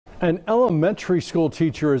An elementary school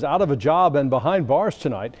teacher is out of a job and behind bars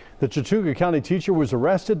tonight. The Chattooga County teacher was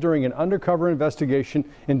arrested during an undercover investigation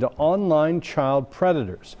into online child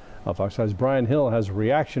predators. Fox 5's Brian Hill has a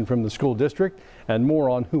reaction from the school district and more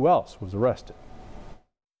on who else was arrested.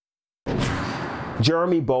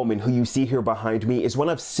 Jeremy Bowman, who you see here behind me, is one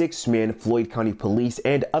of 6 men Floyd County Police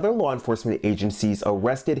and other law enforcement agencies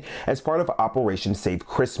arrested as part of Operation Save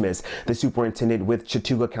Christmas. The superintendent with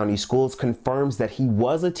Chattooga County Schools confirms that he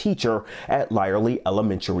was a teacher at Lyerly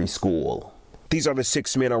Elementary School. These are the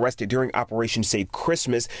 6 men arrested during Operation Save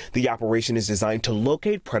Christmas. The operation is designed to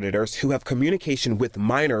locate predators who have communication with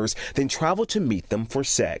minors, then travel to meet them for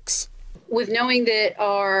sex. With knowing that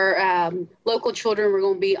our local children were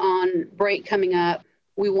going to be on break coming up,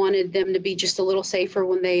 we wanted them to be just a little safer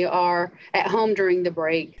when they are at home during the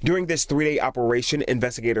break. During this 3-day operation,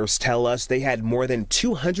 investigators tell us they had more than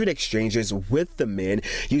 200 exchanges with the men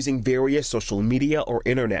using various social media or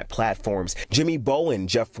internet platforms. Jimmy Bowen,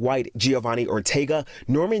 Jeff White, Giovanni Ortega,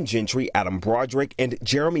 Norman Gentry, Adam Broderick, and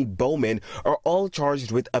Jeremy Bowman are all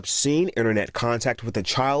charged with obscene internet contact with a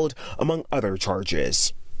child, among other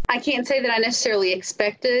charges. I can't say that I necessarily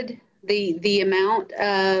expected the amount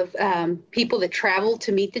of people that travel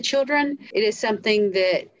to meet the children. It is something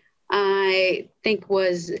that I think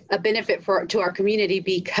was a benefit to our community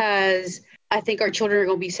because I think our children are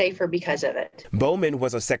going to be safer because of it. Bowman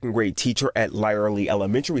was a 2nd grade teacher at Lyerly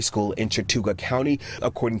Elementary School in Chattooga County,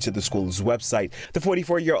 according to the school's website. The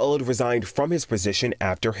 44-year-old resigned from his position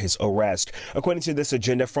after his arrest. According to this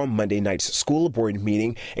agenda from Monday night's school board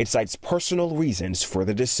meeting, it cites personal reasons for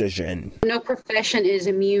the decision. No profession is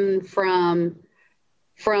immune from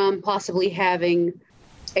possibly having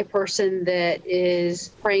a person that is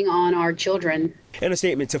preying on our children. In a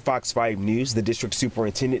statement to Fox 5 News, the district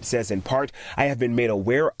superintendent says in part, "I have been made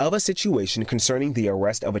aware of a situation concerning the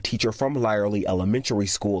arrest of a teacher from Lyerly Elementary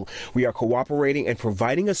School. We are cooperating and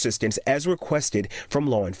providing assistance as requested from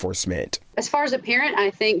law enforcement." As far as a parent, I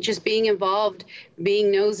think just being involved,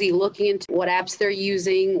 being nosy, looking into what apps they're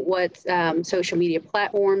using, what social media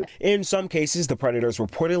platform. In some cases, the predators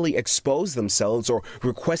reportedly exposed themselves or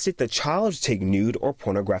requested the child take nude or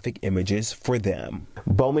pornographic images for them.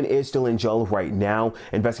 Bowman is still in jail right now.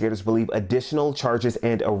 Investigators believe additional charges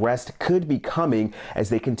and arrest could be coming as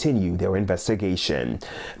they continue their investigation.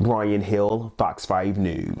 Brian Hill, Fox 5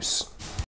 News.